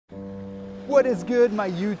What is good, my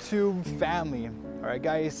YouTube family? All right,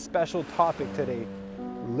 guys, special topic today,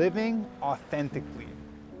 living authentically,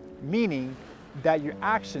 meaning that your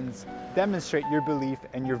actions demonstrate your belief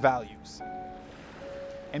and your values.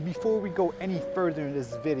 And before we go any further in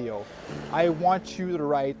this video, I want you to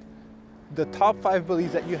write the top 5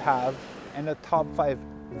 beliefs that you have and the top 5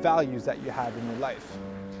 values that you have in your life.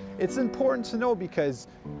 It's important to know because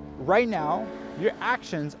right now, your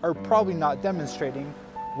actions are probably not demonstrating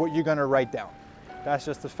what you're gonna write down. That's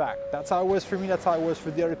just a fact. That's how it was for me, that's how it was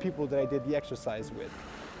for the other people that I did the exercise with.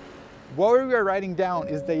 What we are writing down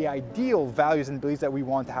is the ideal values and beliefs that we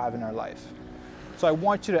want to have in our life. So I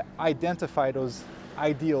want you to identify those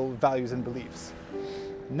ideal values and beliefs.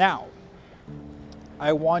 Now,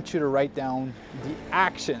 I want you to write down the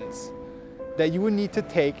actions that you would need to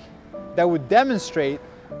take that would demonstrate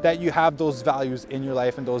that you have those values in your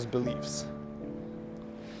life and those beliefs.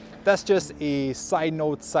 That's just a side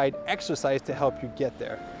note, side exercise to help you get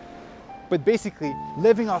there. But basically,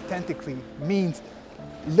 living authentically means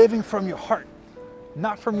living from your heart,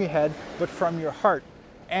 not from your head, but from your heart.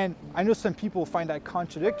 And I know some people find that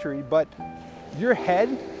contradictory, but your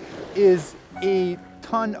head is a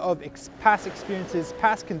ton of past experiences,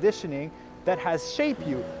 past conditioning that has shaped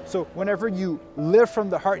you. So whenever you live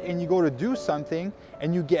from the heart and you go to do something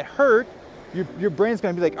and you get hurt, your brain's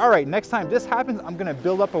gonna be like, all right, next time this happens, I'm gonna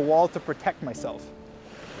build up a wall to protect myself.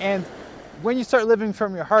 And when you start living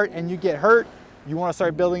from your heart and you get hurt, you wanna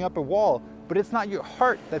start building up a wall, but it's not your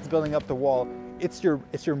heart that's building up the wall, it's your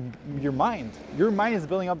mind. Your mind is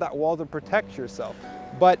building up that wall to protect yourself.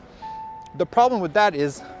 But the problem with that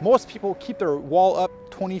is most people keep their wall up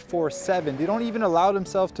 24/7. They don't even allow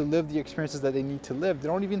themselves to live the experiences that they need to live. They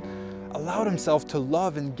don't even allow themselves to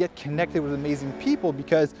love and get connected with amazing people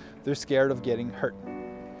because they're scared of getting hurt.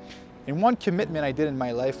 And one commitment I did in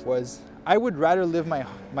my life was I would rather live my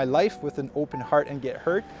life with an open heart and get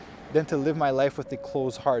hurt than to live my life with a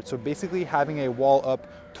closed heart. So basically having a wall up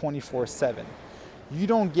 24/7. You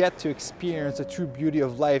don't get to experience the true beauty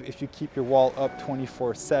of life if you keep your wall up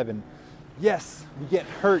 24/7. Yes, we get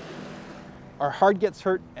hurt. Our heart gets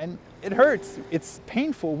hurt and it hurts. It's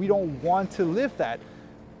painful. We don't want to live that.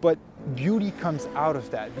 But beauty comes out of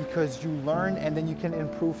that because you learn and then you can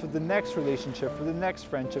improve for the next relationship, for the next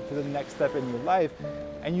friendship, for the next step in your life.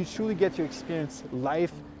 And you truly get to experience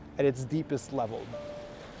life at its deepest level.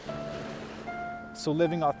 So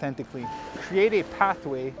living authentically, create a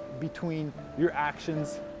pathway between your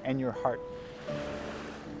actions and your heart.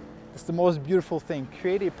 It's the most beautiful thing.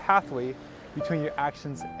 Create a pathway between your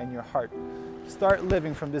actions and your heart. Start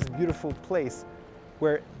living from this beautiful place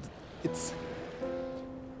where it's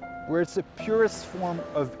the purest form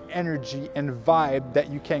of energy and vibe that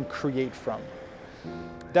you can create from.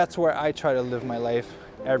 That's where I try to live my life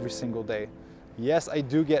every single day. Yes, I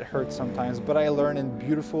do get hurt sometimes, but I learn and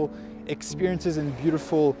beautiful experiences and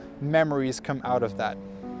beautiful memories come out of that.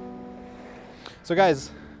 So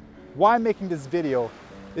guys, why I'm making this video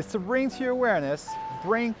is to bring to your awareness,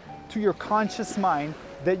 bring to your conscious mind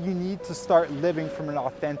that you need to start living from an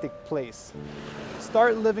authentic place.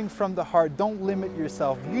 Start living from the heart. Don't limit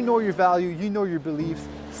yourself. You know your value, you know your beliefs.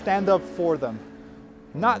 Stand up for them.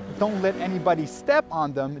 Don't let anybody step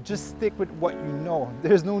on them. Just stick with what you know.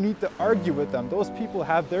 There's no need to argue with them. Those people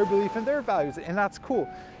have their belief and their values, and that's cool.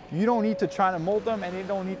 You don't need to try to mold them, and they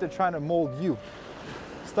don't need to try to mold you.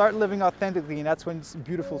 Start living authentically, and that's when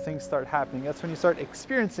beautiful things start happening. That's when you start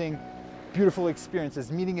experiencing beautiful experiences,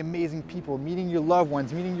 meeting amazing people, meeting your loved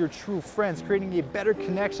ones, meeting your true friends, creating a better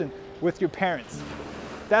connection with your parents.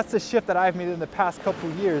 That's the shift that I've made in the past couple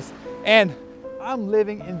of years. And I'm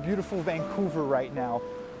living in beautiful Vancouver right now,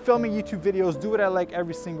 filming YouTube videos, do what I like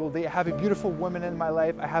every single day. I have a beautiful woman in my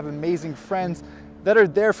life. I have amazing friends that are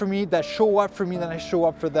there for me, that show up for me, that I show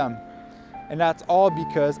up for them. And that's all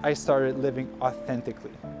because I started living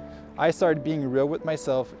authentically. I started being real with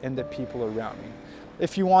myself and the people around me.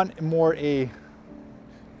 If you want more a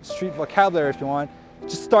street vocabulary, if you want,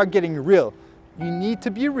 just start getting real. You need to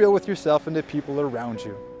be real with yourself and the people around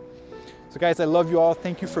you. So guys, I love you all.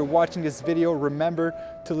 Thank you for watching this video. Remember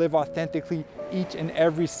to live authentically each and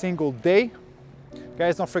every single day.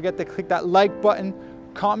 Guys, don't forget to click that like button,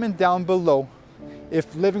 comment down below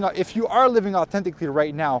if you are living authentically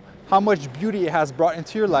right now, how much beauty it has brought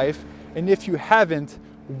into your life, and if you haven't,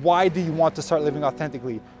 why do you want to start living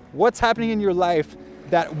authentically? What's happening in your life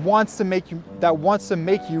that wants to make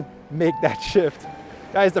you make that shift?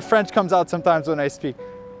 Guys, the French comes out sometimes when I speak.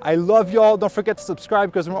 I love y'all. Don't forget to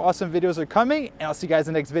subscribe because more awesome videos are coming, and I'll see you guys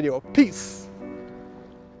in the next video. Peace.